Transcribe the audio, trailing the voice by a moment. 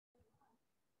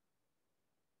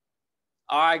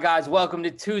All right, guys, welcome to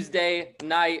Tuesday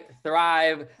Night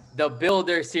Thrive, the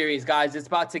Builder series, guys. It's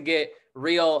about to get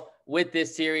real with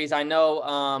this series. I know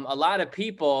a lot of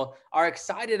people are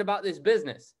excited about this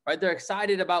business, right? They're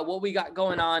excited about what we got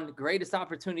going on, greatest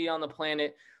opportunity on the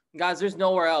planet. Guys, there's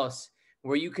nowhere else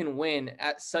where you can win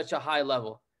at such a high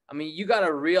level. I mean, you got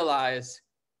to realize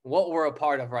what we're a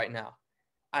part of right now.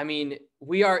 I mean,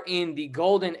 we are in the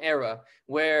golden era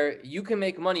where you can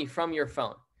make money from your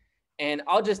phone. And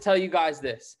I'll just tell you guys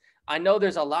this. I know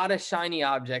there's a lot of shiny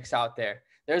objects out there.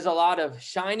 There's a lot of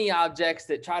shiny objects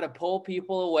that try to pull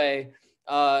people away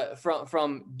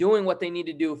from doing what they need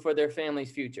to do for their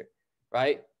family's future,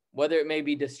 right? Whether it may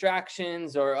be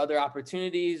distractions or other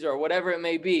opportunities or whatever it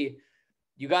may be,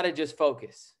 you got to just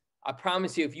focus. I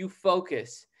promise you, if you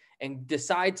focus and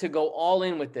decide to go all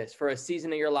in with this for a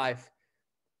season of your life,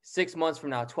 6 months from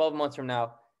now, 12 months from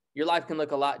now, your life can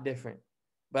look a lot different.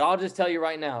 But I'll just tell you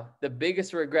right now, the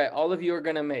biggest regret all of you are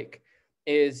going to make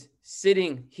is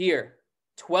sitting here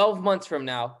 12 months from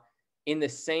now in the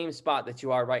same spot that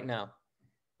you are right now.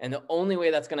 And the only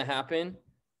way that's going to happen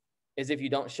is if you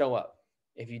don't show up.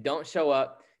 If you don't show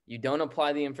up, you don't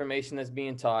apply the information that's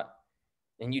being taught,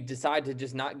 and you decide to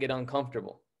just not get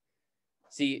uncomfortable.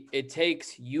 See, it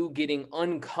takes you getting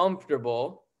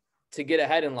uncomfortable to get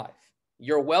ahead in life.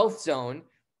 Your wealth zone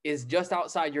is just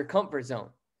outside your comfort zone.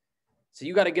 So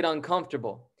you got to get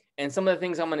uncomfortable. And some of the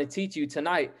things I'm going to teach you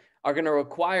tonight are going to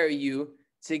require you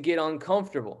to get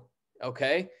uncomfortable.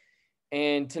 Okay.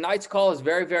 And tonight's call is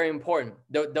very, very important.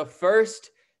 The first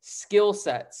skill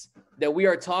sets that we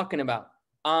are talking about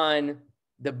on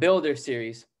the Builder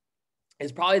series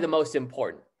is probably the most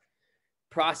important: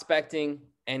 prospecting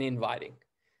and inviting.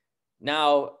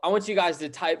 Now, I want you guys to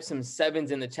type some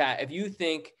 7s in the chat if you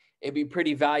think it'd be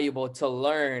pretty valuable to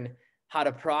learn how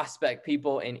to prospect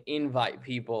people and invite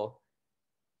people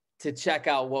to check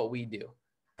out what we do,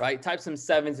 right? Type some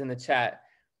 7s in the chat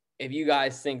if you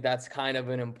guys think that's kind of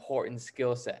an important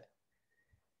skill set.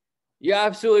 You're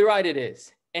absolutely right, it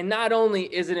is. And not only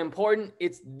is it important,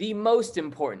 it's the most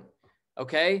important,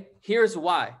 okay? Here's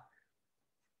why.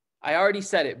 I already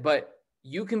said it, but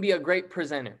you can be a great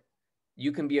presenter.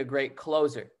 You can be a great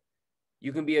closer.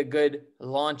 You can be a good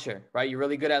launcher, right? You're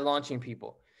really good at launching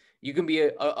people. You can be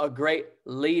a great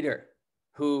leader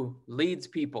who leads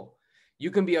people. You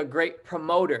can be a great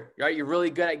promoter, right? You're really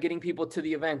good at getting people to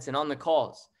the events and on the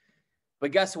calls.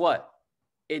 But guess what?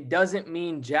 It doesn't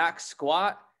mean jack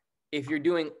squat if you're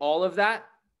doing all of that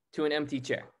to an empty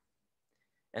chair.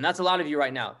 And that's a lot of you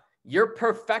right now. You're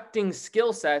perfecting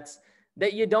skill sets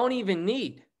that you don't even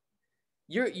need.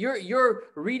 You're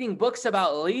reading books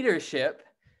about leadership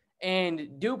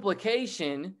and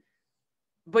duplication,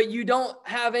 but you don't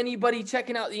have anybody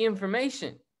checking out the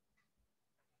information,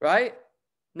 right?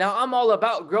 Now, I'm all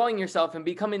about growing yourself and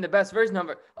becoming the best version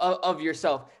of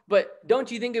yourself. But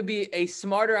don't you think it'd be a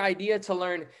smarter idea to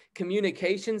learn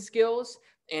communication skills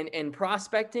and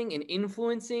prospecting and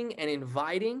influencing and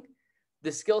inviting,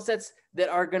 the skill sets that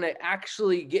are going to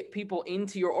actually get people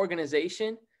into your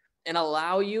organization and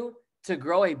allow you to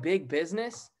grow a big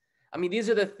business? I mean,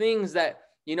 these are the things that,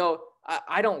 you know,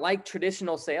 I don't like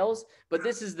traditional sales, but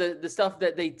this is the stuff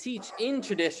that they teach in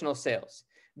traditional sales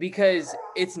because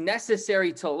it's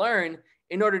necessary to learn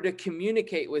in order to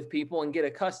communicate with people and get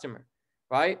a customer,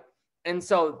 right? And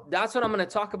so that's what I'm going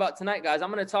to talk about tonight, guys.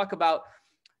 I'm going to talk about,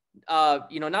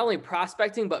 not only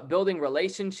prospecting, but building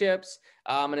relationships.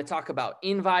 I'm going to talk about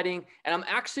inviting, and I'm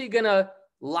actually going to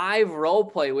live role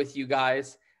play with you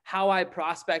guys how I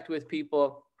prospect with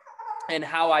people and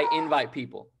how I invite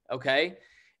people, okay?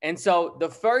 And so the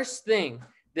first thing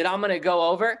that I'm going to go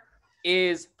over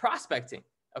is prospecting,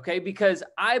 okay? Because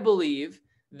I believe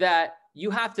that you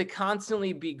have to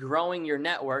constantly be growing your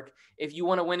network if you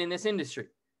want to win in this industry.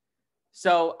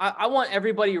 So I want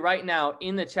everybody right now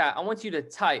in the chat, I want you to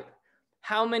type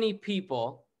how many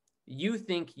people you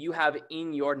think you have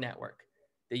in your network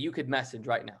that you could message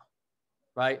right now,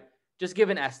 right? Just give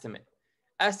an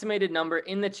estimated number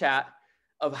in the chat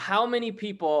of how many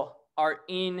people are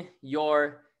in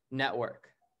your network.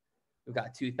 We've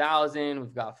got 2,000,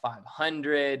 we've got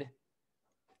 500,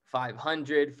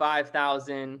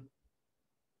 5,000,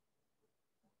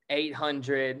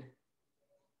 800,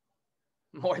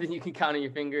 more than you can count on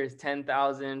your fingers,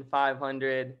 10,000,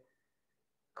 500.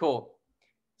 Cool.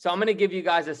 So I'm going to give you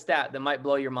guys a stat that might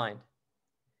blow your mind.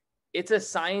 It's a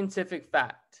scientific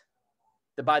fact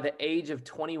that by the age of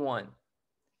 21,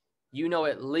 you know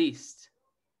at least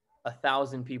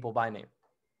 1,000 people by name.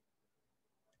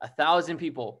 1,000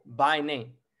 people by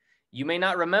name. You may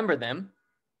not remember them.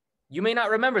 Do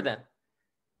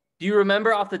you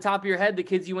remember off the top of your head the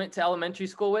kids you went to elementary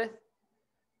school with?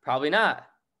 Probably not.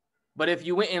 But if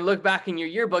you went and looked back in your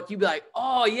yearbook, you'd be like,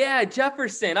 oh yeah,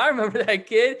 Jefferson. I remember that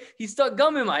kid. He stuck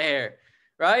gum in my hair,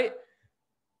 right?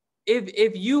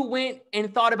 If you went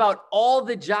and thought about all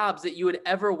the jobs that you had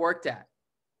ever worked at,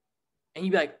 and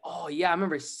you'd be like, oh yeah, I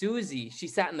remember Susie. She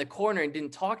sat in the corner and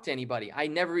didn't talk to anybody. I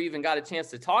never even got a chance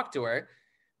to talk to her,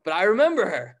 but I remember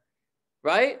her,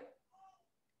 right?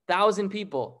 1,000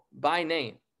 people by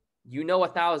name. You know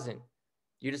 1,000.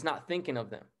 You're just not thinking of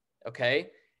them, okay?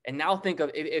 And now think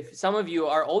of, if some of you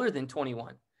are older than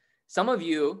 21, some of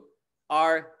you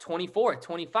are 24,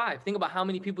 25. Think about how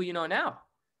many people you know now.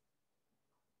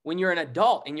 When you're an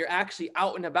adult and you're actually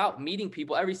out and about meeting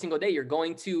people every single day, you're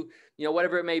going to,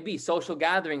 whatever it may be, social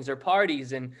gatherings or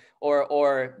parties and,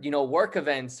 or work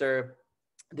events or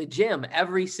the gym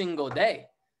every single day.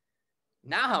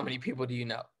 Now, how many people do you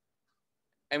know?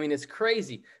 I mean, it's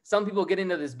crazy. Some people get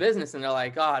into this business and they're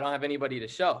like, oh, I don't have anybody to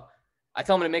show. I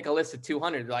tell them to make a list of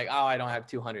 200. They're like, oh, I don't have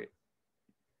 200.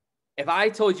 If I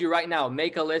told you right now,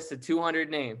 make a list of 200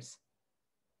 names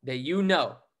that you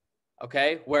know,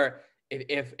 okay, where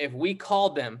if we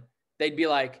called them, they'd be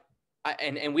like,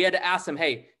 and we had to ask them,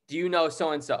 hey, do you know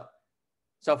so-and-so?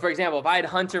 So for example, if I had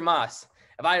Hunter Moss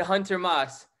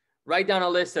write down a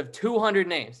list of 200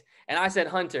 names, and I said,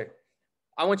 Hunter,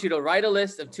 I want you to write a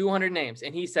list of 200 names.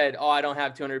 And he said, oh, I don't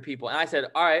have 200 people. And I said,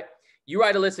 all right, you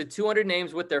write a list of 200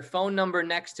 names with their phone number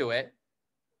next to it.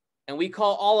 And we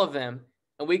call all of them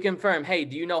and we confirm, hey,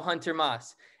 do you know Hunter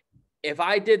Moss? If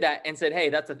I did that and said,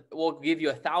 hey, we'll give you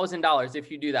 $1,000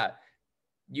 if you do that,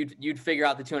 you'd figure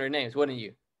out the 200 names, wouldn't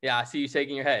you? Yeah, I see you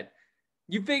shaking your head.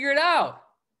 You figure it out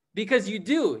because you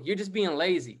do. You're just being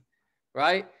lazy,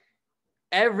 right?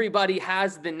 Everybody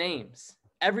has the names.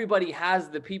 Everybody has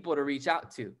the people to reach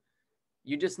out to.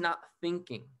 You're just not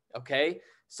thinking, okay?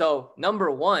 So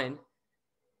number one,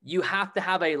 you have to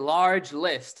have a large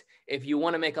list if you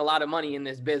want to make a lot of money in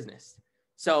this business.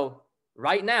 So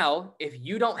right now, if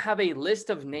you don't have a list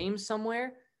of names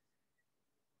somewhere,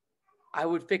 I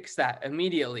would fix that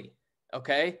immediately,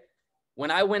 okay? When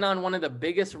I went on one of the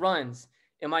biggest runs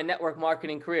in my network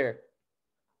marketing career,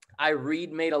 I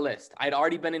remade a list. I'd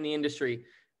already been in the industry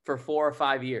for 4 or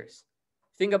 5 years.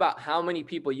 Think about how many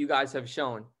people you guys have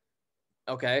shown,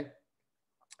 okay?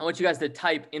 I want you guys to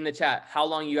type in the chat how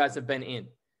long you guys have been in.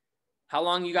 How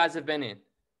long you guys have been in.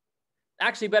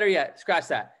 Actually, better yet, scratch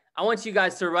that. I want you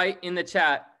guys to write in the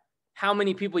chat how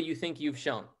many people you think you've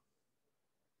shown.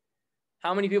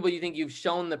 How many people you think you've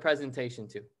shown the presentation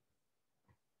to?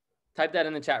 Type that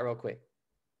in the chat real quick.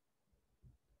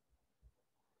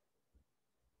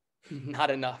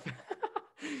 Not enough.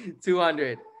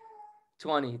 200,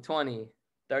 20, 20,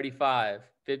 35,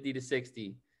 50 to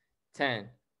 60, 10,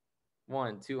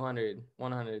 1, 200,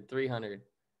 100, 300,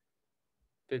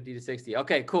 50 to 60.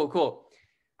 Okay, cool.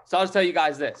 So I'll just tell you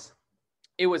guys this.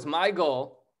 It was my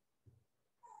goal.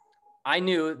 I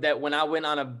knew that when I went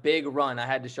on a big run, I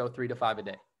had to show 3 to 5 a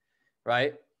day,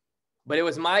 right? But it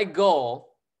was my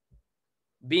goal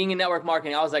being in network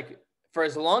marketing. I was like, for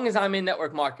as long as I'm in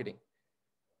network marketing,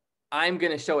 I'm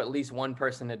going to show at least one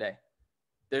person a day.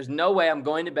 There's no way I'm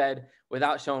going to bed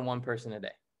without showing one person a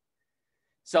day.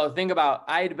 So think about,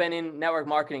 I had been in network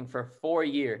marketing for 4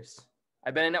 years.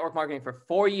 I've been in network marketing for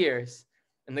 4 years,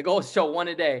 and the goal is to show one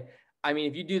a day. I mean,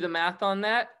 if you do the math on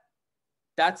that,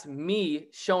 that's me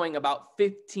showing about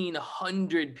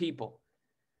 1,500 people.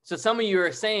 So some of you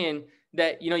are saying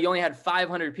that, you only had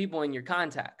 500 people in your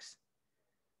contacts.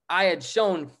 I had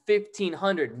shown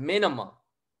 1,500 minimum.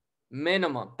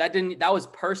 That was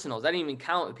personals. That didn't even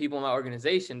count the people in my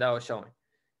organization that I was showing.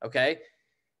 Okay.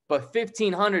 But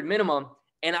 1,500 minimum.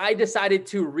 And I decided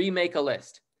to remake a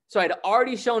list. So I'd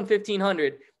already shown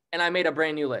 1,500 and I made a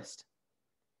brand new list.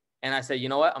 And I said, you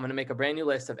know what? I'm going to make a brand new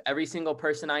list of every single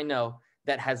person I know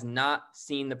that has not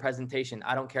seen the presentation.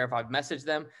 I don't care if I've messaged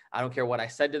them. I don't care what I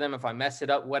said to them. If I mess it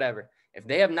up, whatever. If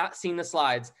they have not seen the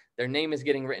slides, their name is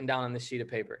getting written down on this sheet of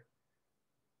paper.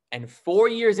 And 4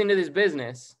 years into this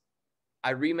business,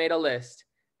 I remade a list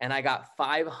and I got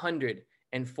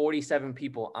 547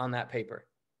 people on that paper.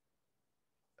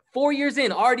 4 years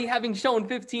in, already having shown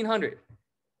 1,500.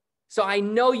 So I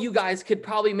know you guys could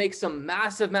probably make some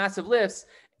massive lifts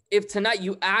if tonight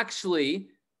you actually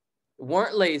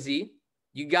weren't lazy.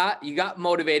 You got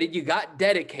motivated, you got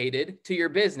dedicated to your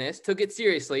business, took it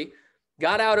seriously,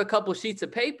 got out a couple sheets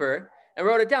of paper and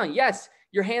wrote it down. Yes,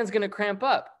 your hand's going to cramp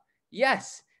up.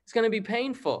 Yes, it's going to be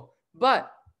painful,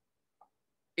 but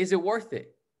is it worth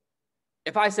it?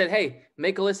 If I said, hey,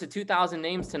 make a list of 2,000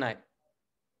 names tonight,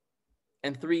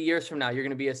 and 3 years from now, you're going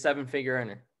to be a 7-figure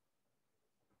earner.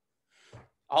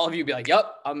 All of you be like,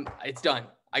 yep, it's done.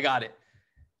 I got it.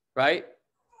 Right?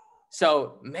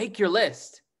 So make your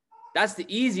list. That's the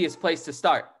easiest place to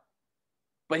start.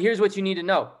 But here's what you need to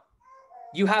know.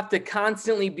 You have to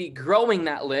constantly be growing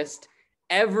that list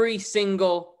every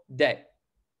single day.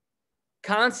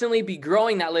 Constantly be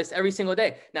growing that list every single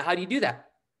day. Now, how do you do that?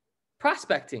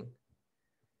 Prospecting.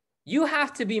 You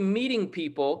have to be meeting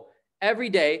people every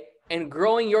day and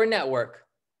growing your network,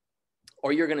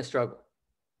 or you're going to struggle.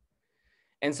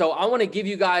 And so I want to give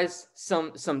you guys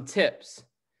some tips,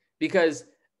 because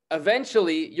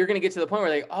eventually you're going to get to the point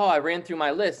where like, oh, I ran through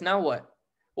my list. Now what?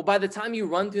 Well, by the time you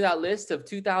run through that list of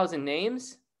 2,000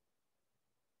 names,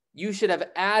 you should have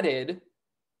added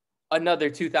another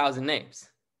 2,000 names.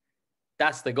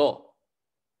 That's the goal.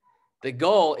 The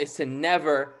goal is to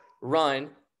never run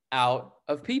out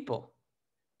of people.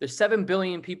 There's 7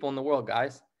 billion people in the world,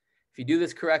 guys. If you do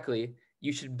this correctly,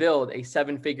 you should build a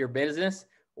 7-figure business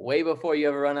way before you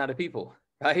ever run out of people,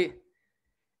 right?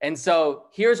 And so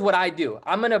here's what I do.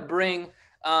 I'm going to bring,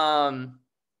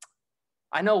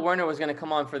 I know Werner was going to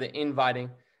come on for the inviting.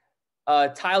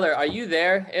 Tyler, are you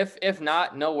there? If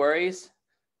not, no worries.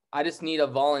 I just need a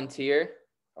volunteer,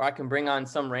 or I can bring on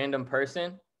some random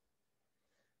person.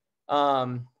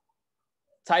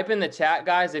 Type in the chat,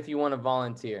 guys, if you want to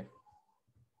volunteer.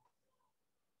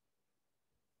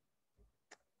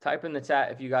 Type in the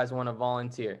chat if you guys want to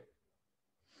volunteer.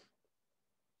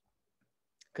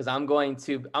 Because I'm going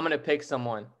to pick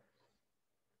someone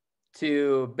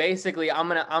to basically, I'm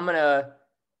gonna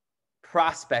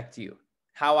prospect you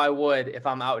how I would if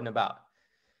I'm out and about.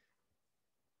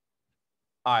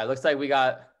 All right, looks like we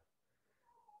got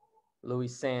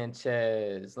Luis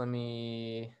Sanchez. How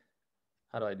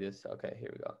do I do this? Okay, here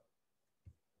we go.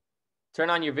 Turn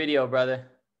on your video, brother.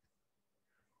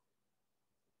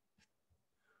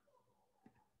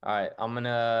 All right, I'm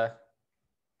gonna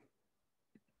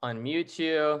unmute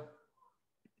you.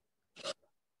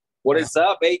 What is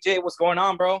up, AJ? What's going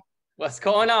on, bro? What's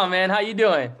going on, man? How you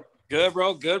doing? Good,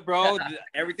 bro. Good, bro.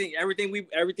 everything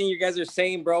you guys are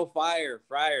saying, bro. Fire.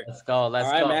 Let's go. All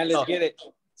right, man. Let's get it.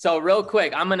 So real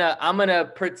quick, I'm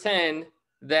gonna pretend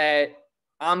that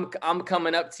I'm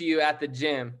coming up to you at the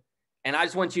gym, and I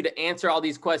just want you to answer all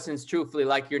these questions truthfully,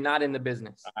 like you're not in the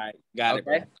business. All right, got it,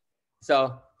 bro.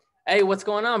 So, hey, what's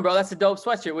going on, bro? That's a dope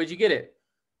sweatshirt. Where'd you get it?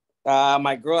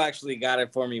 My girl actually got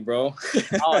it for me, bro.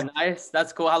 Oh, nice.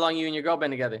 That's cool. How long you and your girl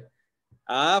been together?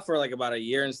 For like about a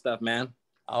year and stuff, man.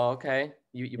 Oh, okay.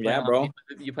 You plan bro.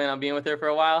 You plan on being with her for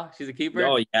a while? She's a keeper?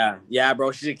 Oh, yeah,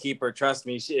 bro. She's a keeper. Trust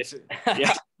me. She's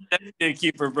a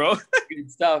keeper, bro.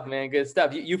 Good stuff, man. Good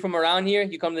stuff. You from around here?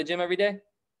 You come to the gym every day?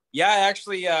 Yeah,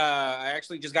 I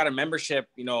actually just got a membership,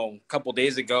 a couple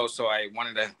days ago. So I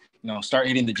wanted to, start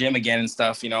hitting the gym again and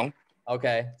stuff,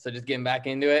 Okay. So just getting back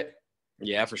into it?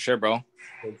 Yeah, for sure, bro.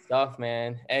 Good stuff,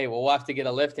 man. Hey, we'll have to get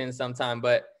a lift in sometime,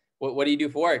 but what do you do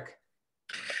for work?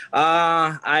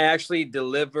 I actually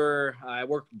deliver. I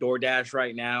work DoorDash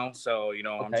right now. So, okay.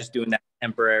 I'm just doing that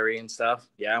temporary and stuff.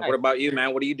 Yeah. Nice. What about you,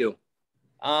 man? What do you do?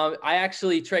 I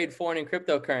actually trade foreign and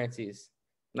cryptocurrencies.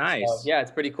 Nice. So, yeah,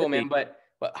 it's pretty cool, man. But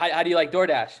how do you like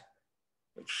DoorDash?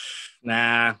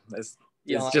 Nah, it's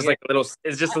just like a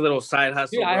little side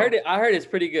hustle. Dude, I heard it's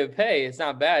pretty good pay. It's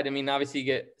not bad. I mean, obviously you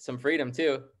get some freedom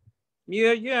too.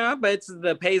 Yeah, but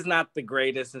the pay's not the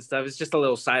greatest and stuff. It's just a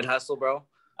little side hustle, bro.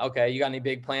 Okay, you got any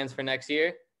big plans for next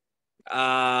year?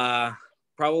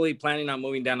 Probably planning on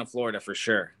moving down to Florida for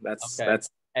sure. That's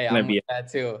hey, I'm with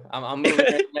that too. I'm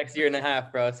moving next year and a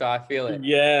half, bro. So I feel it.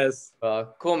 Yes.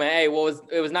 Cool, man. Hey,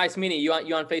 it was nice meeting you.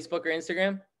 You on Facebook or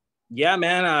Instagram? Yeah,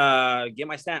 man. Get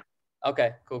my stamp.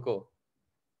 Okay, cool.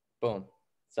 Boom.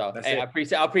 So hey, I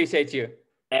appreciate you.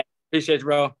 Hey, appreciate you,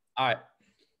 bro. All right.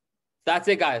 That's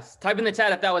it, guys. Type in the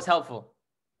chat if that was helpful.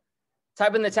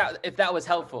 Type in the chat if that was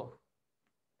helpful.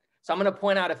 So I'm going to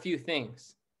point out a few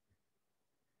things.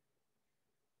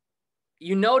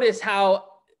 You notice how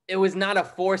it was not a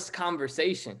forced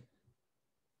conversation.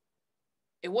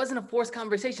 It wasn't a forced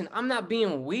conversation. I'm not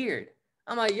being weird.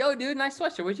 I'm like, yo, dude, nice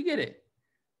sweatshirt. Where'd you get it?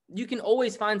 You can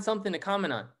always find something to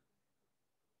comment on,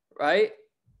 right?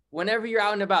 Whenever you're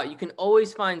out and about, you can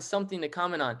always find something to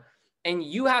comment on. And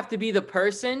you have to be the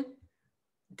person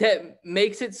that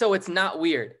makes it so it's not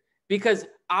weird. Because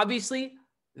obviously,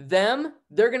 they're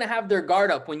going to have their guard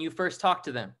up when you first talk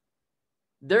to them.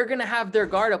 They're going to have their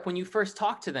guard up when you first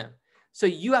talk to them. So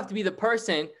you have to be the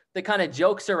person that kind of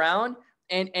jokes around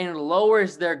and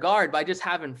lowers their guard by just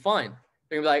having fun.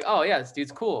 They're going to be like, oh, yeah, this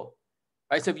dude's cool.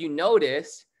 Right? So if you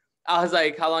notice, I was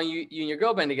like, how long you and your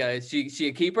girl been together? Is she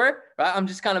a keeper? Right? I'm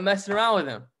just kind of messing around with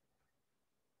him.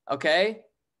 Okay?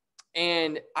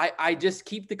 And I just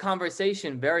keep the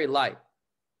conversation very light.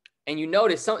 And you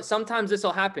notice sometimes this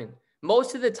will happen.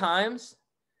 Most of the times,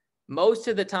 most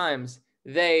of the times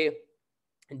they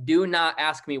do not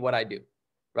ask me what I do,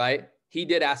 right? He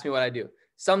did ask me what I do.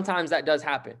 Sometimes that does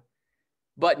happen.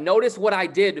 But notice what I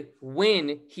did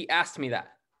when he asked me that.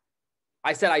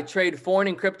 I said, I trade foreign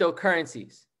and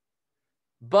cryptocurrencies.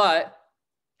 But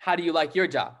how do you like your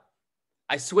job?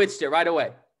 I switched it right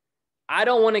away. I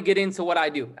don't want to get into what I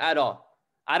do at all.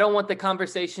 I don't want the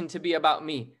conversation to be about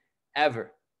me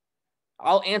ever.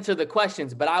 I'll answer the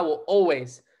questions, but I will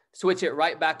always switch it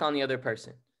right back on the other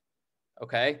person.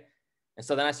 Okay? And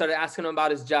so then I started asking him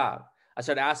about his job. I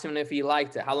started asking him if he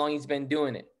liked it, how long he's been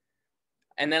doing it.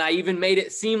 And then I even made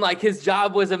it seem like his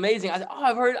job was amazing. I said, oh,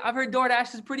 I've heard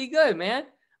DoorDash is pretty good, man.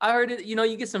 I heard it,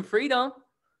 you get some freedom.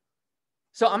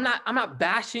 So I'm not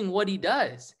bashing what he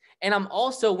does. And I'm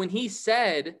also, when he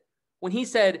said,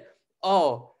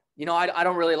 oh, I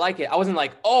don't really like it. I wasn't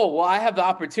like, oh, well, I have the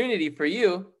opportunity for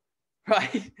you,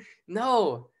 right?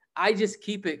 No, I just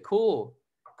keep it cool,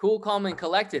 calm, and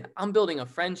collected. I'm building a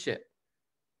friendship.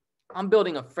 I'm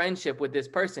building a friendship with this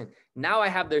person. Now I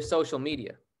have their social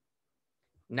media.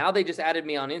 Now they just added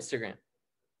me on Instagram.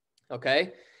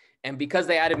 Okay. And because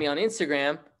they added me on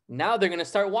Instagram, now they're going to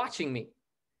start watching me.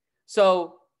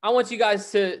 So I want you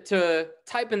guys to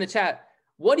type in the chat,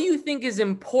 what do you think is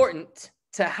important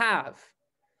to have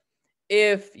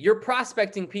if you're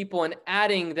prospecting people and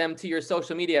adding them to your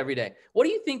social media every day? What do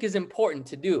you think is important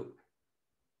to do?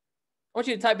 I want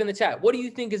you to type in the chat. What do you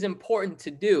think is important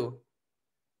to do?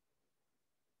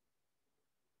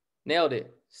 Nailed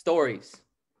it. Stories.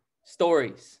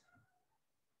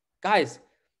 Guys,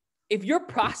 if you're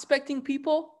prospecting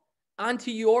people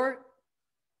onto your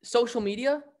social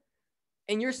media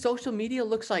and your social media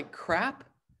looks like crap,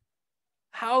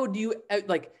 how do you,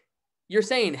 you're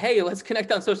saying, hey, let's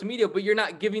connect on social media, but you're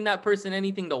not giving that person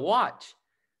anything to watch.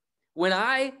 When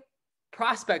I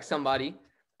prospect somebody,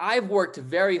 I've worked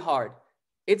very hard.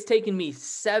 It's taken me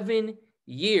 7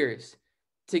 years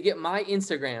to get my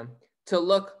Instagram to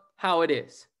look how it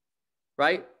is,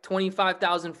 right?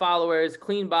 25,000 followers,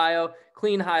 clean bio,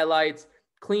 clean highlights,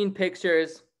 clean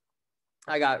pictures.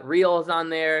 I got reels on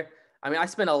there. I mean, I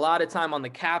spent a lot of time on the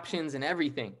captions and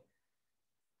everything,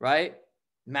 right?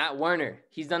 Matt Werner,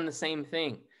 he's done the same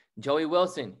thing. Joey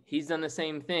Wilson, he's done the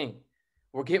same thing.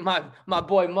 We're getting my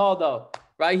boy Maldo,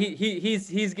 right?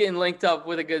 He's getting linked up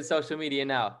with a good social media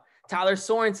now. Tyler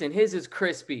Sorensen, his is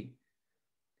crispy.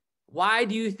 Why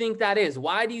do you think that is?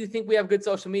 Why do you think we have good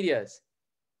social medias?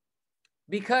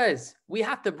 Because we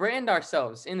have to brand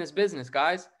ourselves in this business,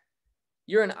 guys.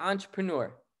 You're an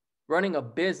entrepreneur running a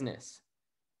business.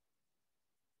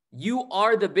 You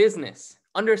are the business.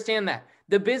 Understand that.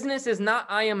 The business is not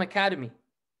I Am Academy.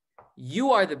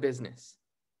 You are the business.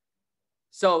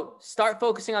 So start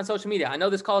focusing on social media. I know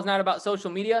this call is not about social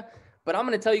media, but I'm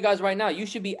going to tell you guys right now, you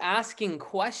should be asking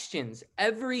questions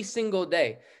every single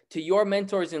day to your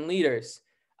mentors and leaders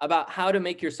about how to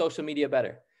make your social media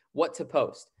better, what to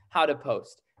post, how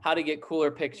to get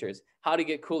cooler pictures, how to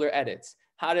get cooler edits,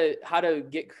 how to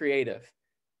get creative.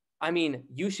 I mean,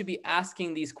 you should be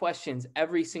asking these questions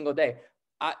every single day.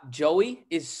 Joey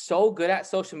is so good at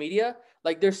social media.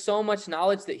 Like, there's so much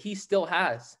knowledge that he still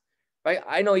has, right?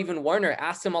 I know even Werner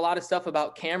asked him a lot of stuff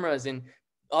about cameras and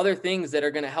other things that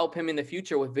are going to help him in the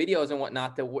future with videos and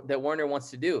whatnot that Werner wants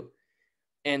to do.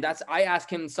 And I ask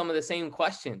him some of the same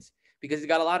questions because he's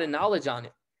got a lot of knowledge on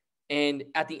it. And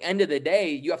at the end of the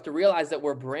day, you have to realize that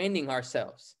we're branding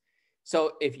ourselves.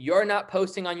 So if you're not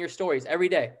posting on your stories every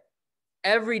day,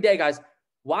 guys,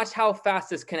 watch how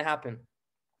fast this can happen.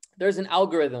 There's an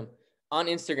algorithm on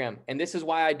Instagram, and this is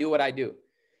why I do what I do.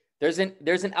 There's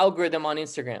an algorithm on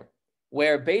Instagram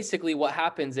where basically what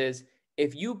happens is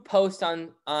if you post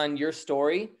on your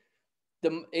story,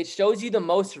 it shows you the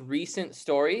most recent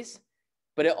stories,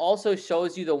 but it also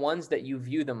shows you the ones that you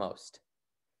view the most.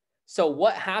 So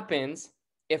what happens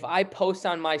if I post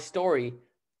on my story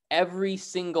every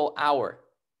single hour?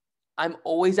 I'm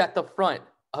always at the front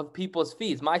of people's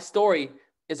feeds. My story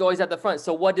is always at the front.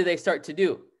 So what do they start to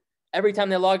do? Every time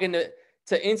they log into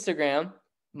Instagram,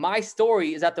 my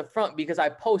story is at the front because I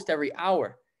post every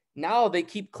hour. Now they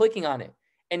keep clicking on it.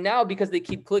 And now because they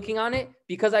keep clicking on it,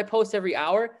 because I post every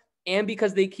hour and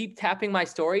because they keep tapping my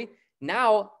story,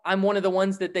 now I'm one of the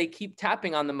ones that they keep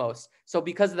tapping on the most. So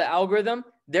because of the algorithm,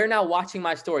 they're now watching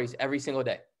my stories every single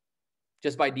day,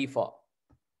 just by default,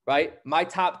 right? My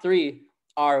top 3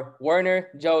 are Werner,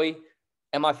 Joey,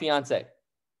 and my fiance.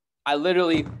 I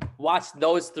literally watched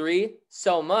those 3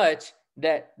 so much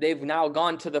that they've now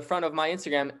gone to the front of my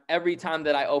Instagram every time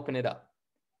that I open it up.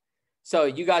 So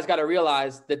you guys got to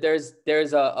realize that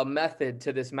there's a method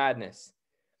to this madness.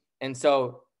 And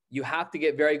so you have to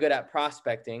get very good at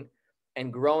prospecting.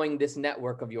 and growing this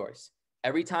network of yours.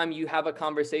 Every time you have a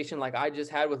conversation like I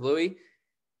just had with Louis,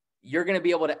 you're going to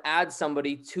be able to add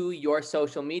somebody to your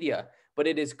social media. But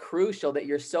it is crucial that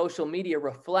your social media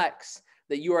reflects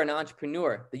that you are an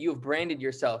entrepreneur, that you have branded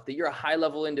yourself, that you're a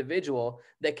high-level individual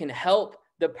that can help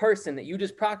the person that you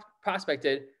just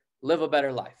prospected live a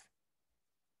better life.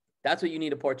 That's what you need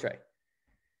to portray.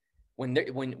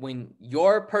 When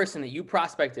your person that you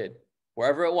prospected,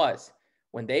 wherever it was,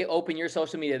 when they open your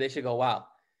social media, they should go, wow,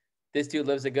 this dude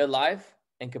lives a good life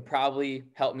and could probably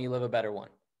help me live a better one.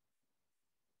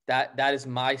 That is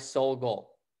my sole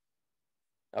goal.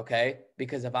 Okay?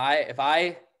 Because if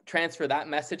I transfer that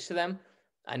message to them,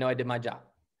 I know I did my job.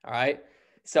 All right?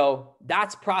 So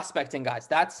that's prospecting, guys.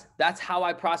 That's how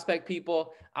I prospect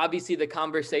people. Obviously, the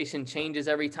conversation changes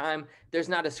every time. There's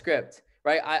not a script,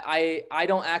 right? I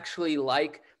don't actually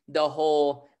like the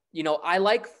whole, I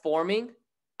like forming.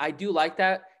 I do like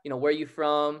that, where you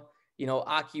from,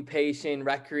 occupation,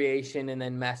 recreation, and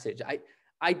then message.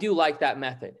 I do like that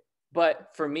method. But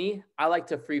for me, I like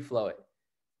to free flow it.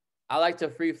 I like to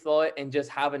free flow it and just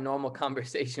have a normal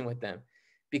conversation with them.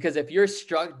 Because if you're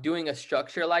doing a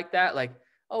structure like that, like,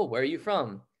 oh, where are you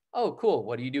from? Oh, cool.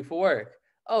 What do you do for work?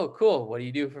 Oh, cool. What do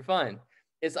you do for fun?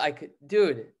 It's like,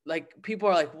 dude, like people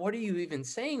are like, what are you even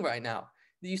saying right now?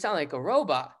 You sound like a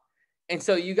robot. And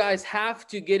so you guys have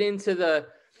to get into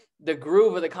the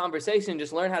groove of the conversation,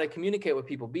 just learn how to communicate with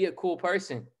people, be a cool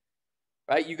person,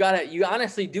 right? You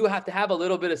honestly do have to have a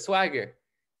little bit of swagger.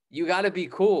 You got to be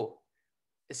cool.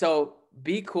 So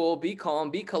be cool, be calm,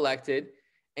 be collected,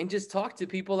 and just talk to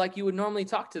people like you would normally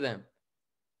talk to them.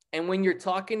 And when you're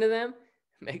talking to them,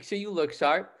 make sure you look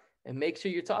sharp and make sure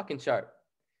you're talking sharp.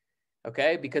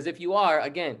 Okay? Because if you are,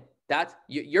 again, that's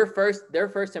their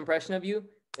first impression of you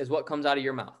is what comes out of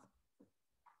your mouth.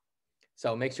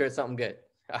 So make sure it's something good.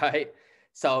 All right?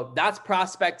 So that's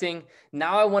prospecting.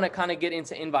 Now I want to kind of get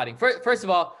into inviting. First of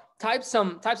all, type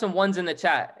some ones in the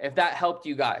chat if that helped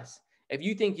you guys. If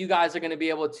you think you guys are going to be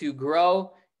able to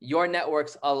grow your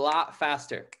networks a lot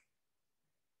faster.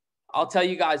 I'll tell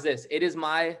you guys this. It is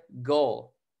my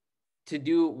goal to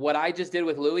do what I just did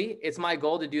with Louis. It's my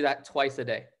goal to do that twice a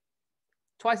day.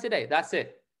 Twice a day. That's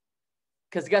it.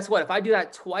 Because guess what? If I do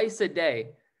that twice a day,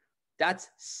 that's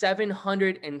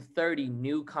 730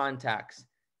 new contacts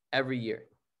every year.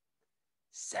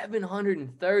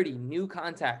 730 new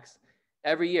contacts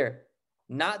every year.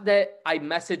 Not that I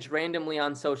message randomly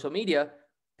on social media,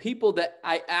 people that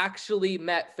I actually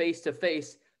met face to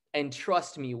face and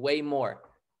trust me way more.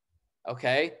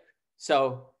 Okay,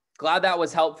 so glad that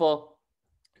was helpful.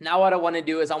 Now what I want to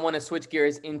do is I want to switch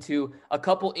gears into a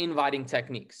couple inviting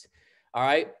techniques. All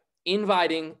right,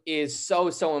 inviting is so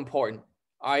important.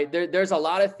 All right, there's a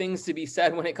lot of things to be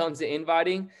said when it comes to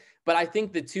inviting, but I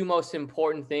think the two most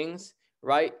important things,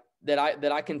 right, that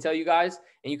I can tell you guys,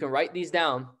 and you can write these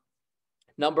down.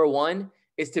 Number one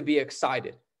is to be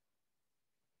excited.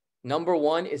 Number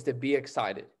one is to be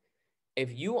excited.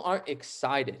 If you aren't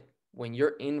excited when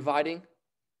you're inviting,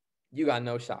 you got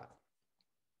no shot.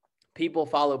 People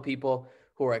follow people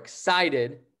who are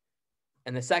excited.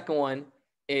 And the second one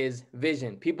is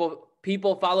vision. People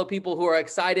follow people who are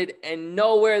excited and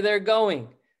know where they're going.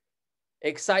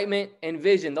 Excitement and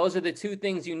vision. Those are the two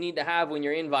things you need to have when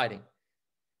you're inviting.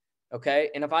 Okay.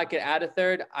 And if I could add a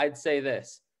third, I'd say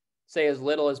this. Say as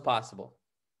little as possible.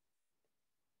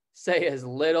 Say as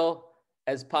little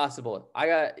as possible.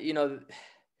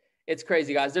 It's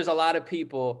crazy, guys. There's a lot of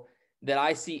people that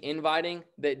I see inviting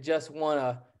that just want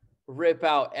to rip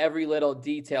out every little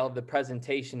detail of the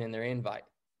presentation in their invite.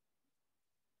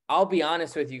 I'll be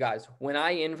honest with you guys. When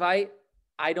I invite,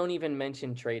 I don't even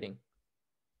mention trading.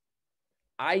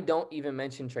 I don't even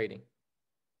mention trading.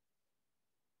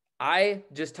 I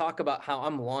just talk about how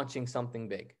I'm launching something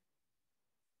big.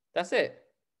 That's it.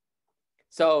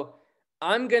 So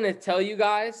I'm going to tell you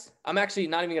guys, I'm actually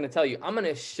not even going to tell you, I'm going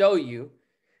to show you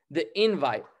the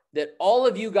invite that all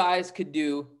of you guys could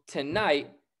do tonight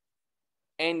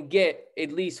and get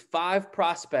at least 5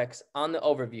 prospects on the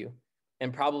overview.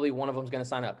 And probably one of them is going to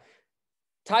sign up.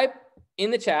 Type in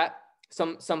the chat,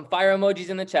 some fire emojis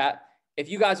in the chat, if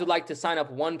you guys would like to sign up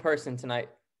one person tonight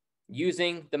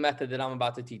using the method that I'm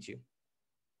about to teach you.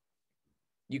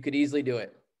 You could easily do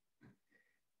it.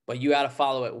 But you got to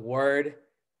follow it word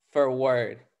for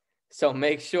word. So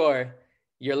make sure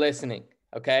you're listening,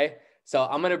 okay? So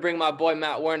I'm going to bring my boy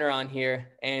Matt Werner on here,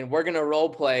 and we're going to role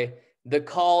play the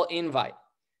call invite,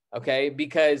 okay?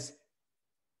 Because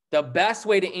the best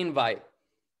way to invite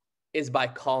is by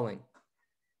calling.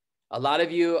 A lot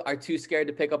of you are too scared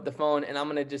to pick up the phone, and I'm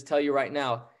going to just tell you right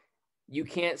now, you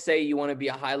can't say you want to be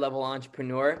a high-level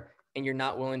entrepreneur and you're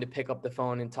not willing to pick up the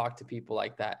phone and talk to people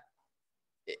like that.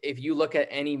 If you look at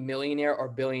any millionaire or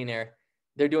billionaire,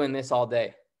 they're doing this all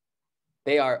day.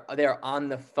 They are on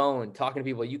the phone talking to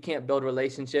people. You can't build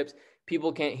relationships.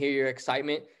 People can't hear your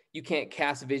excitement. You can't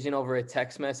cast vision over a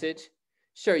text message.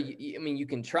 Sure, I mean, you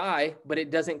can try, but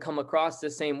it doesn't come across the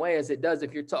same way as it does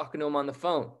if you're talking to them on the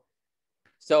phone.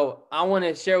 So I want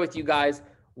to share with you guys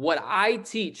what I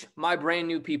teach my brand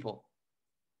new people.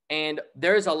 And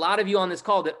there's a lot of you on this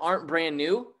call that aren't brand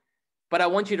new, but I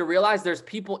want you to realize there's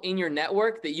people in your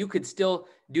network that you could still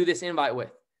do this invite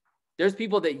with. There's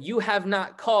people that you have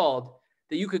not called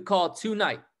that you could call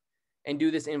tonight and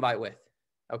do this invite with.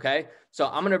 Okay. So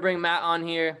I'm going to bring Matt on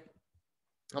here.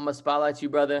 I'm going to spotlight you,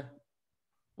 brother.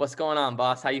 What's going on,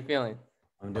 boss? How you feeling?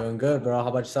 I'm doing good, bro. How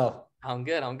about yourself? I'm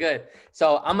good.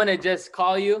 So I'm going to just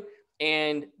call you.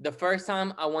 And the first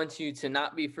time I want you to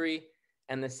not be free.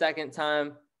 And the second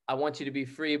time I want you to be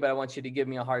free, but I want you to give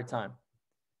me a hard time.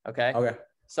 Okay. Okay.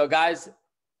 So guys,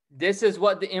 this is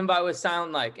what the invite would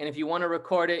sound like. And if you want to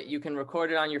record it, you can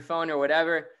record it on your phone or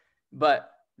whatever.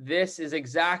 But this is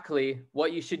exactly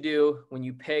what you should do when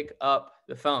you pick up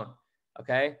the phone.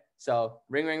 Okay. So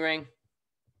ring, ring, ring.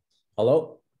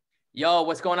 Hello. Yo,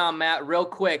 what's going on, Matt? Real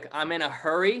quick. I'm in a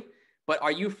hurry, but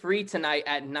are you free tonight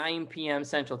at 9 p.m.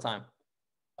 Central Time?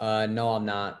 No, I'm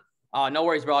not. Oh, no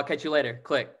worries, bro. I'll catch you later.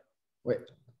 Click. Wait.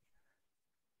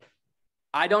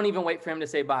 I don't even wait for him to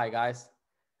say bye, guys.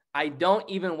 I don't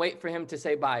even wait for him to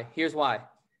say bye. Here's why.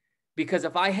 Because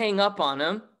if I hang up on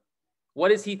him,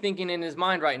 what is he thinking in his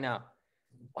mind right now?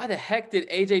 Why the heck did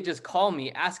AJ just call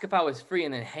me, ask if I was free,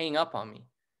 and then hang up on me?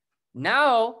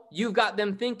 Now you've got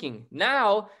them thinking.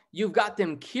 Now you've got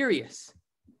them curious.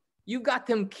 You've got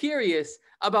them curious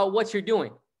about what you're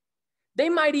doing. They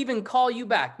might even call you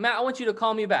back. Matt, I want you to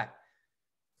call me back.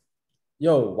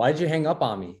 Yo, why'd you hang up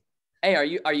on me?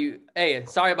 Hey, hey,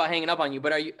 sorry about hanging up on you,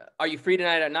 but are you free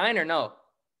tonight at 9 or no?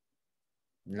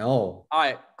 No. All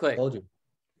right, click. Told you.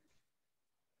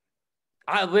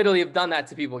 I literally have done that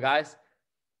to people, guys.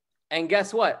 And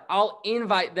guess what? I'll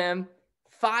invite them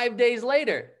 5 days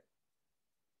later.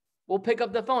 We'll pick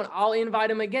up the phone. I'll invite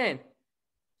them again.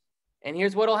 And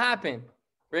here's what'll happen.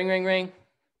 Ring, ring, ring.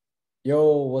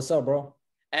 Yo, what's up, bro?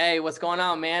 Hey, what's going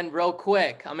on, man? Real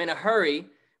quick. I'm in a hurry,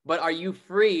 but are you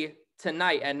free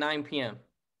tonight at 9 p.m.?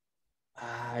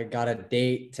 I got a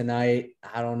date tonight.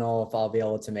 I don't know if I'll be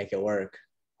able to make it work.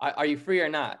 Are you free or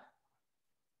not?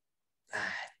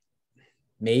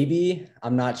 Maybe.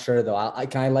 I'm not sure, though.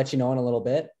 Can I let you know in a little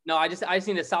bit? No, I just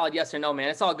need a solid yes or no, man.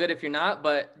 It's all good if you're not,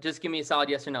 but just give me a solid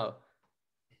yes or no.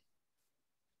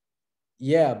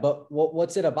 Yeah, but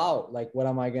what's it about? Like, what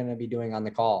am I going to be doing on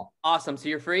the call? Awesome. So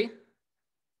you're free?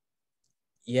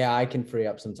 Yeah, I can free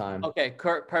up some time. Okay,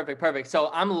 perfect.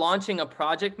 So I'm launching a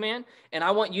project, man, and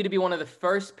I want you to be one of the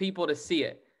first people to see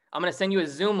it. I'm going to send you a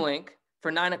Zoom link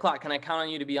for 9 o'clock. Can I count on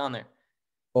you to be on there?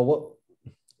 Well,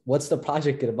 what's the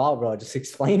project about, bro? Just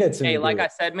explain it to me. Hey, like I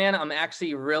said, man, I'm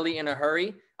actually really in a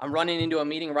hurry. I'm running into a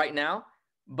meeting right now,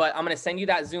 but I'm going to send you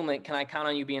that Zoom link. Can I count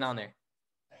on you being on there?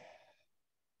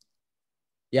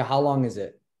 Yeah, how long is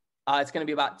it? It's going to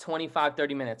be about 25,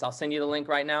 30 minutes. I'll send you the link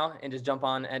right now and just jump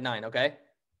on at 9, okay?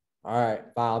 All right,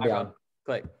 fine, I'll be on.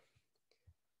 Click.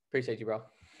 Appreciate you, bro.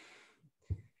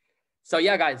 So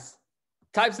yeah, guys,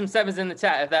 type some sevens in the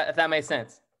chat if that makes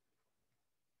sense.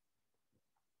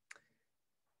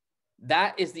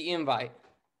 That is the invite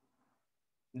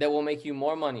that will make you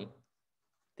more money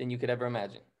than you could ever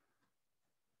imagine.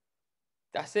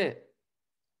 That's it.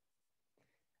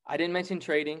 I didn't mention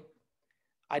trading.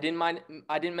 I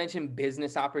didn't mention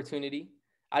business opportunity.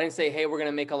 I didn't say, hey, we're going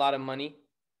to make a lot of money.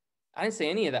 I didn't say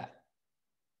any of that.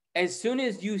 As soon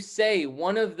as you say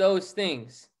one of those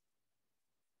things,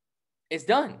 it's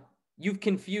done. You've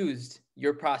confused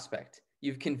your prospect.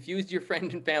 You've confused your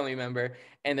friend and family member,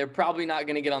 and they're probably not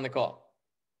going to get on the call.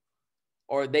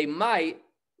 Or they might,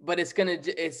 but it's going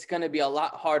to be a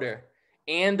lot harder.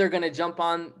 And they're going to jump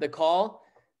on the call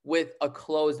with a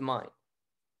closed mind.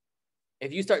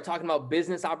 If you start talking about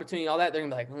business opportunity, all that, they're going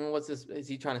to be like, what's this? Is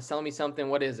he trying to sell me something?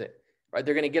 What is it? Right?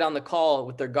 They're going to get on the call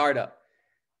with their guard up.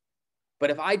 But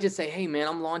if I just say, hey, man,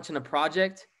 I'm launching a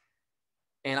project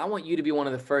and I want you to be one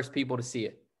of the first people to see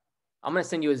it. I'm going to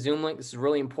send you a Zoom link. This is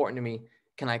really important to me.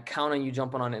 Can I count on you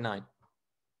jumping on at 9?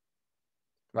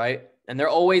 Right? And they're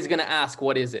always going to ask,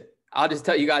 what is it? I'll just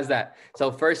tell you guys that.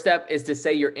 So first step is to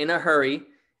say you're in a hurry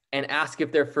and ask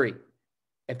if they're free.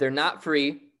 If they're not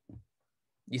free,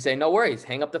 you say, no worries,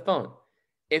 hang up the phone.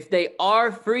 If they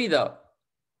are free though,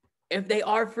 then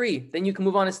you can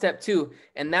move on to step 2.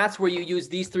 And that's where you use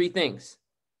these 3 things.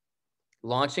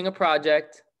 Launching a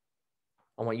project.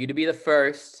 I want you to be the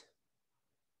first.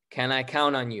 Can I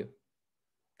count on you?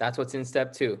 That's what's in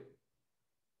step 2.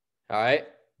 All right.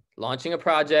 Launching a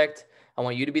project. I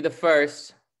want you to be the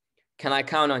first. Can I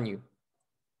count on you?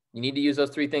 You need to use those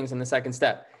 3 things in the second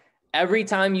step. Every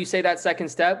time you say that second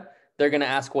step, they're going to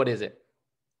ask, what is it?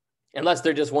 Unless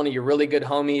they're just one of your really good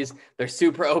homies. They're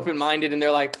super open-minded and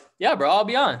they're like, yeah, bro, I'll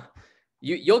be on.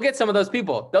 You'll get some of those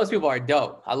people. Those people are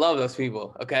dope. I love those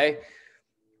people. Okay.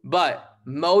 But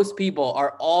most people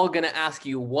are all going to ask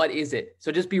you, what is it?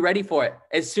 So just be ready for it.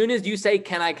 As soon as you say,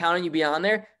 can I count on you, be on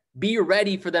there, be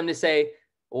ready for them to say,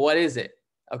 what is it?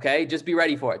 Okay. Just be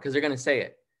ready for it because they're going to say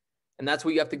it. And that's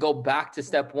where you have to go back to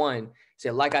step 1.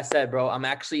 Say, like I said, bro, I'm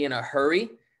actually in a hurry.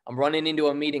 I'm running into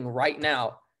a meeting right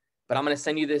now, but I'm going to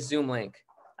send you this Zoom link.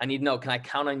 I need to know, can I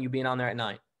count on you being on there at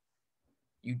 9?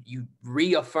 You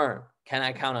reaffirm, can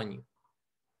I count on you?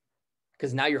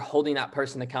 Because now you're holding that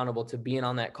person accountable to being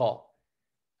on that call.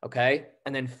 Okay.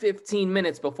 And then 15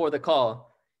 minutes before the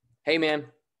call, hey man,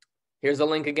 here's the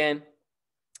link again.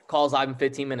 Call's live in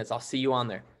 15 minutes. I'll see you on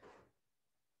there.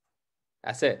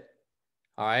 That's it.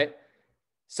 All right.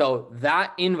 So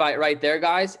that invite right there,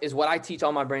 guys, is what I teach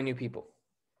all my brand new people.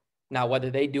 Now,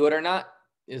 whether they do it or not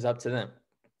is up to them.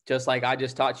 Just like I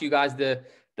just taught you guys the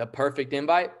perfect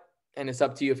invite, and it's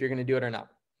up to you if you're going to do it or not.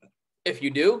 If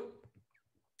you do,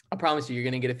 I promise you're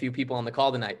going to get a few people on the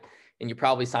call tonight, and you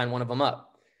probably sign one of them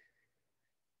up.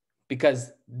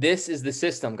 Because this is the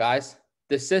system, guys.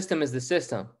 The system is the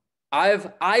system.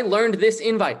 I learned this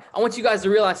invite. I want you guys to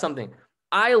realize something.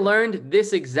 I learned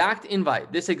this exact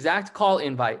invite, this exact call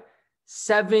invite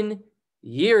 7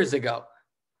 years ago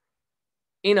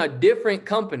in a different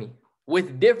company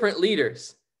with different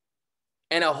leaders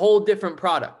and a whole different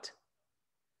product.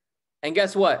 And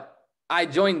guess what? I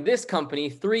joined this company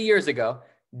 3 years ago,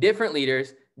 different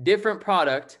leaders, different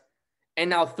product. And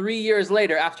now 3 years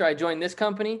later, after I joined this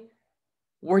company,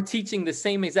 we're teaching the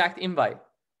same exact invite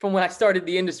from when I started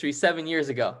the industry 7 years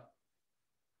ago.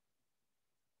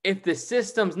 If the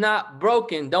system's not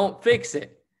broken, don't fix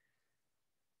it.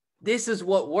 This is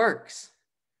what works.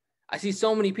 I see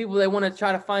so many people, they want to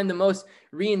try to find the most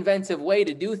reinventive way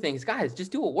to do things. Guys,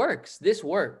 just do what works. This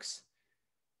works.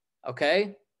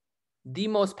 Okay? The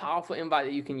most powerful invite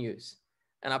that you can use.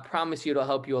 And I promise you it'll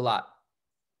help you a lot.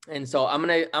 And so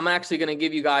I'm actually going to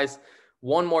give you guys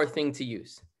one more thing to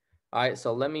use. All right,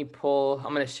 so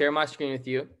I'm going to share my screen with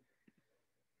you.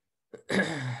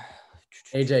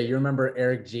 AJ, you remember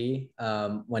Eric G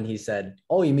when he said,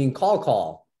 oh, you mean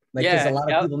call? Like, because a lot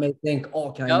of people may think,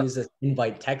 oh, can I use this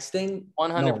invite texting?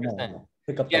 100%. No.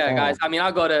 Pick up the phone. Guys. I mean,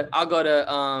 I'll go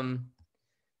to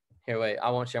here, wait, I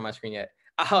won't share my screen yet.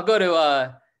 I'll go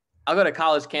to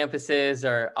college campuses,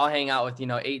 or I'll hang out with,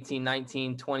 18,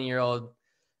 19, 20-year-old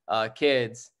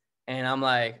kids. And I'm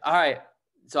like, all right.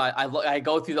 So I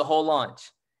go through the whole launch,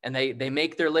 and they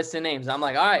make their list of names. I'm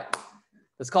like, all right,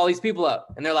 let's call these people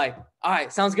up. And they're like, all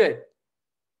right, sounds good.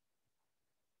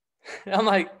 And I'm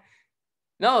like,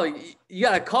 no, you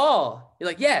got to call. You're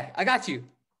like, yeah, I got you.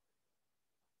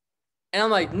 And I'm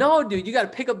like, no, dude, you got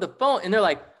to pick up the phone. And they're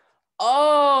like,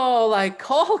 oh, like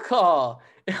call.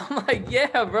 And I'm like,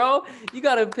 yeah, bro, you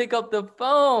got to pick up the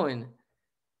phone.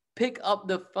 Pick up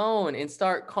the phone and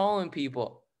start calling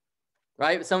people,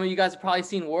 right? Some of you guys have probably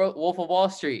seen Wolf of Wall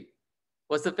Street.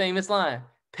 What's the famous line?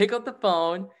 Pick up the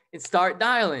phone and start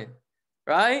dialing,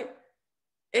 right?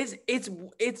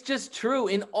 It's just true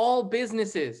in all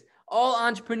businesses, all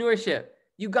entrepreneurship.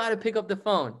 You got to pick up the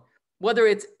phone, whether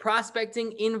it's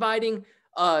prospecting, inviting,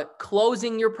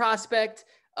 closing your prospect,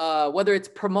 whether it's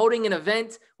promoting an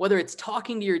event, whether it's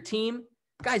talking to your team.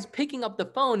 Guys, picking up the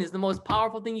phone is the most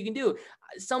powerful thing you can do.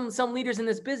 Some leaders in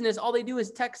this business, all they do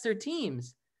is text their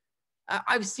teams.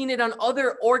 I've seen it on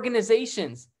other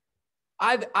organizations.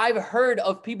 I've heard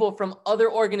of people from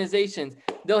other organizations.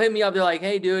 They'll hit me up. They're like,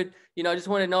 hey, dude, just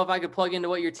want to know if I could plug into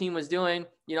what your team was doing.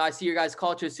 I see your guys'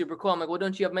 culture is super cool. I'm like, well,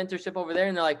 don't you have mentorship over there?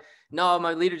 And they're like, no,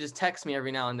 my leader just texts me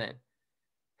every now and then.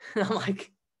 And I'm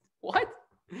like, what?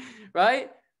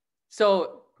 Right?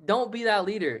 So don't be that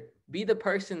leader. Be the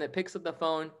person that picks up the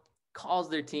phone, calls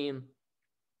their team,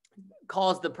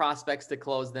 calls the prospects to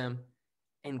close them,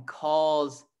 and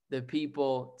calls the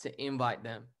people to invite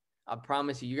them. I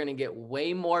promise you're going to get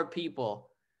way more people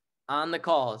on the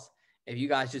calls if you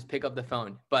guys just pick up the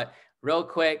phone. But real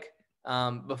quick,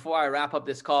 before I wrap up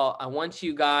this call, I want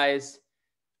you guys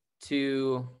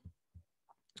to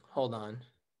hold on.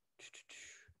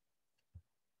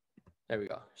 There we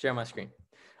go. Share my screen.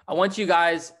 I want you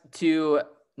guys to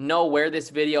know where this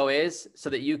video is so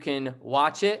that you can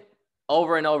watch it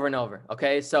over and over and over.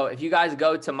 Okay. So if you guys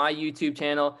go to my YouTube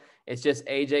channel, it's just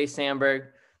AJ Sandberg.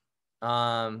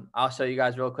 I'll show you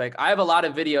guys real quick. I have a lot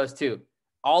of videos too.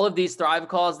 All of these Thrive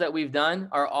calls that we've done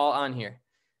are all on here.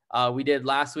 We did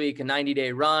last week a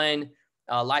 90-day run,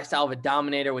 lifestyle of a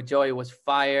dominator with Joey was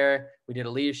fire. We did a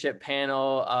leadership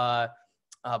panel,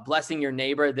 blessing your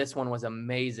neighbor. This one was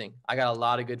amazing. I got a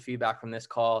lot of good feedback from this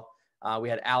call. We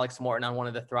had Alex Morton on one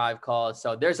of the Thrive calls.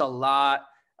 So there's a lot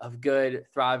of good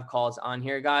Thrive calls on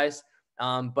here, guys.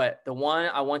 But the one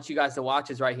I want you guys to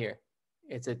watch is right here.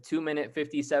 It's a 2-minute,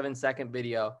 57-second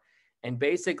video. And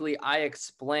basically I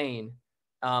explain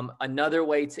another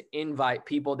way to invite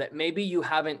people that maybe you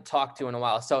haven't talked to in a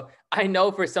while. So I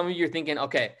know for some of you, you're thinking,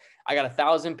 okay, I got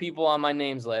 1,000 people on my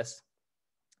names list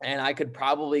and I could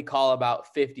probably call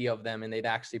about 50 of them and they'd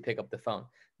actually pick up the phone.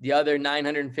 The other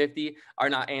 950 are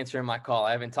not answering my call.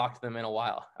 I haven't talked to them in a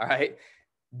while. All right.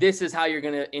 This is how you're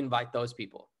going to invite those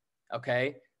people.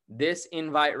 Okay. This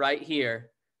invite right here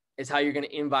is how you're going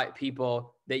to invite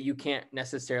people that you can't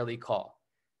necessarily call.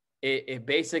 It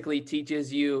basically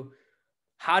teaches you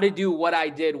how to do what I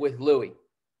did with Louis.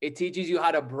 It teaches you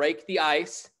how to break the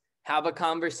ice, have a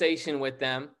conversation with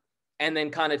them, and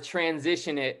then kind of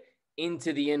transition it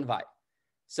into the invite.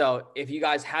 So if you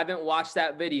guys haven't watched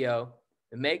that video,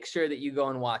 make sure that you go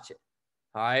and watch it.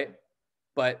 All right.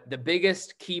 But the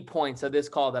biggest key points of this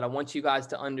call that I want you guys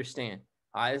to understand.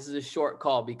 All right. This is a short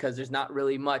call because there's not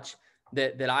really much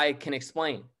that I can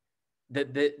explain.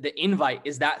 The invite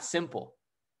is that simple.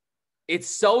 It's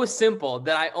so simple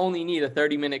that I only need a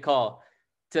 30-minute call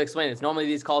to explain this. Normally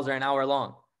these calls are an hour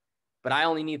long, but I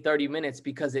only need 30 minutes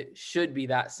because it should be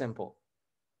that simple.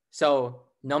 So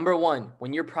number one,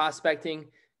 when you're prospecting,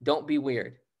 don't be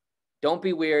weird. Don't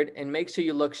be weird and make sure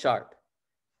you look sharp.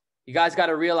 You guys got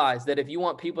to realize that if you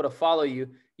want people to follow you,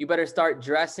 you better start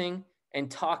dressing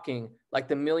and talking like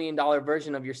the $1 million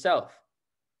version of yourself.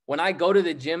 When I go to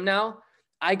the gym now,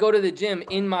 I go to the gym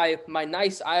in my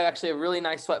nice, I actually have really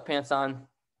nice sweatpants on.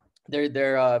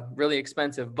 They're really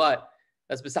expensive, but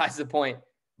that's besides the point.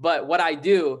 But what I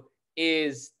do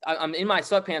is I'm in my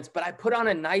sweatpants, but I put on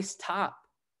a nice top.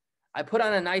 I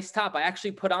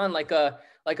actually put on like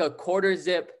a quarter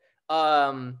zip.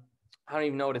 I don't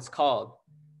even know what it's called.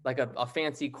 Like a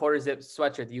fancy quarter zip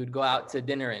sweatshirt that you would go out to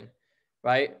dinner in,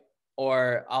 right?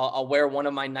 Or I'll wear one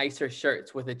of my nicer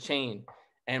shirts with a chain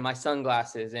and my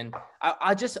sunglasses. And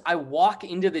I walk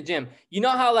into the gym. You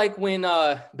know how like when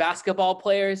basketball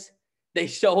players, they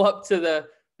show up to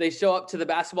the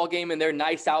basketball game in their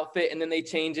nice outfit and then they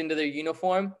change into their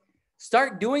uniform?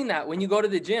 Start doing that when you go to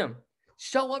the gym.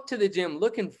 Show up to the gym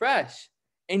looking fresh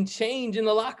and change in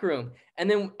the locker room. And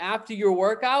then after your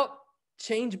workout,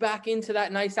 change back into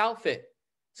that nice outfit.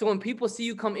 So when people see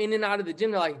you come in and out of the gym,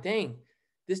 they're like, dang,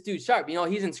 this dude's sharp. You know,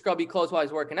 he's in scrubby clothes while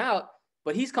he's working out,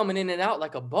 but he's coming in and out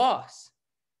like a boss,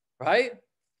 right?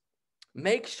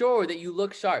 Make sure that you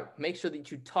look sharp. Make sure that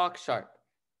you talk sharp.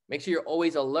 Make sure you're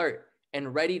always alert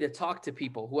and ready to talk to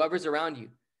people, whoever's around you.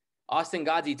 Austin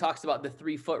Gadzhi talks about the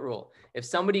 3-foot rule. If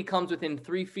somebody comes within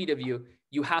 3 feet of you,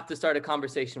 you have to start a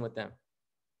conversation with them.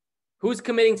 Who's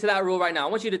committing to that rule right now? I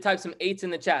want you to type some 8s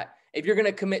in the chat. If you're going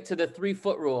to commit to the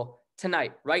 3-foot rule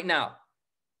tonight, right now,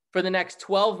 for the next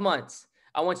 12 months,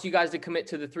 I want you guys to commit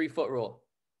to the 3-foot rule.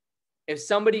 If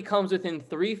somebody comes within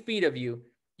 3 feet of you,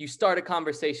 you start a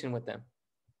conversation with them.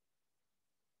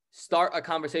 Start a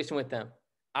conversation with them.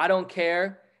 I don't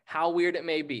care how weird it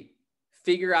may be.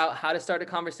 Figure out how to start a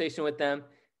conversation with them.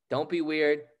 Don't be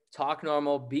weird. Talk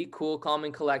normal. Be cool, calm,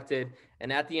 and collected.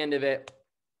 And at the end of it,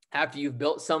 after you've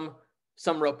built some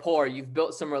rapport, you've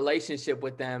built some relationship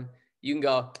with them, you can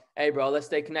go, hey, bro, let's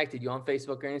stay connected. You on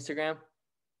Facebook or Instagram?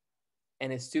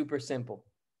 And it's super simple.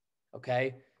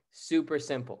 Okay? Super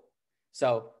simple.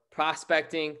 So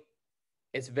prospecting,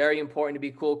 it's very important to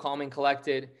be cool, calm, and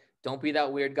collected. Don't be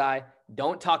that weird guy.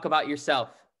 Don't talk about yourself.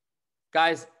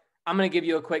 Guys, I'm going to give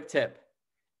you a quick tip.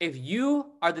 If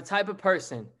you are the type of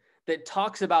person that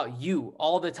talks about you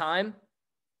all the time,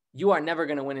 you are never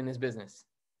going to win in this business.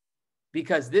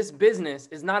 Because this business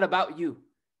is not about you.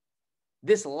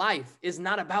 This life is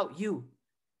not about you.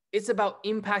 It's about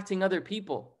impacting other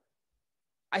people.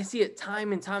 I see it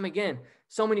time and time again.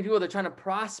 So many people, they're trying to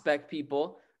prospect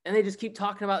people and they just keep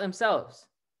talking about themselves.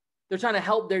 They're trying to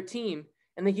help their team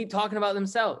and they keep talking about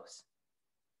themselves.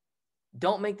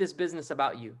 Don't make this business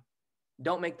about you.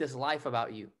 Don't make this life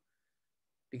about you.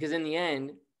 Because in the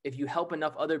end, if you help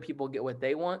enough other people get what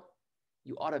they want,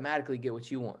 you automatically get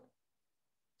what you want.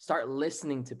 Start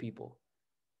listening to people.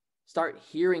 Start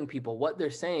hearing people, what they're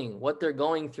saying, what they're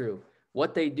going through,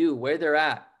 what they do, where they're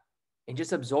at, and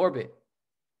just absorb it.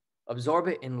 Absorb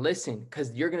it and listen,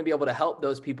 because you're going to be able to help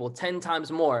those people 10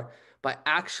 times more by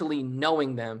actually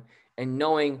knowing them and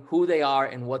knowing who they are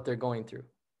and what they're going through.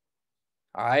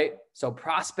 All right. So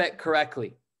prospect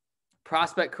correctly.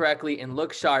 prospect correctly, and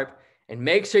look sharp, and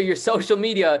make sure your social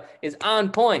media is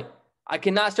on point. I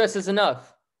cannot stress this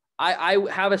enough. I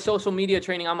have a social media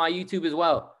training on my YouTube as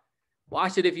well.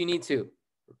 Watch it if you need to.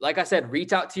 Like I said,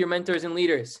 reach out to your mentors and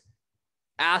leaders.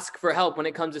 Ask for help when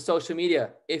it comes to social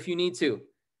media if you need to.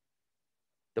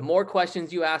 The more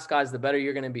questions you ask, guys, the better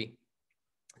you're going to be.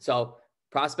 So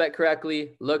prospect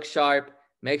correctly, look sharp,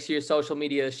 make sure your social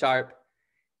media is sharp.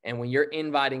 And when you're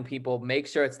inviting people, make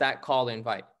sure it's that call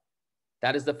invite.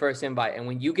 That is the first invite. And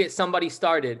when you get somebody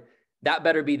started, that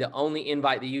better be the only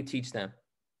invite that you teach them.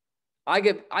 I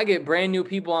get brand new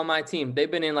people on my team. They've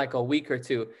been in like a week or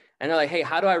two. And they're like, hey,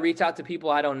 how do I reach out to people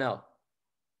I don't know?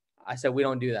 I said, we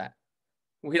don't do that.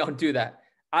 We don't do that.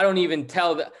 I don't even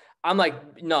tell them. I'm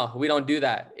like, no, we don't do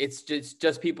that. It's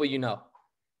just people you know.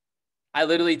 I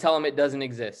literally tell them it doesn't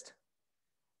exist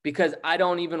because I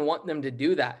don't even want them to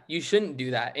do that. You shouldn't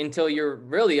do that until you're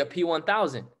really a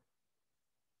P1000.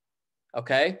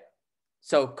 Okay?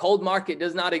 So cold market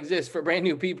does not exist for brand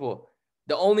new people.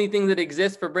 The only thing that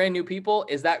exists for brand new people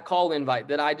is that call invite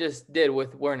that I just did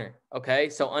with Werner. Okay?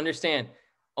 So understand,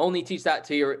 only teach that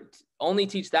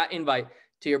invite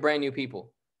to your brand new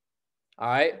people. All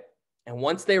right? And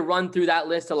once they run through that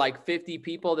list of like 50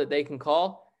 people that they can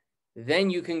call, then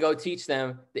you can go teach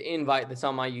them the invite that's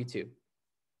on my YouTube.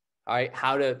 All right?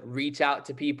 How to reach out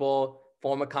to people,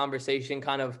 form a conversation,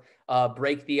 kind of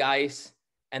break the ice,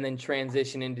 and then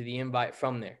transition into the invite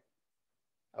from there.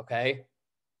 Okay?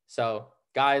 So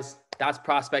guys, that's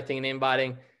prospecting and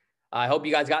inviting. I hope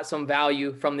you guys got some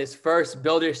value from this first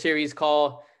Builder Series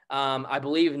call. I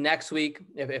believe next week,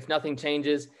 if nothing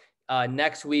changes,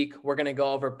 next week, we're going to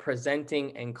go over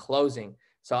presenting and closing.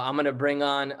 So I'm going to bring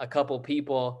on a couple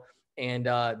people and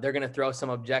they're going to throw some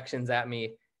objections at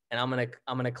me and I'm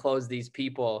going to close these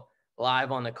people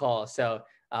live on the call. So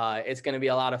it's going to be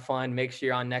a lot of fun. Make sure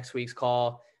you're on next week's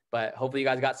call, but hopefully you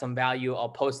guys got some value. I'll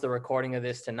post the recording of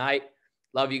this tonight.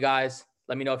 Love you guys.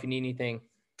 Let me know if you need anything.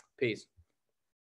 Peace.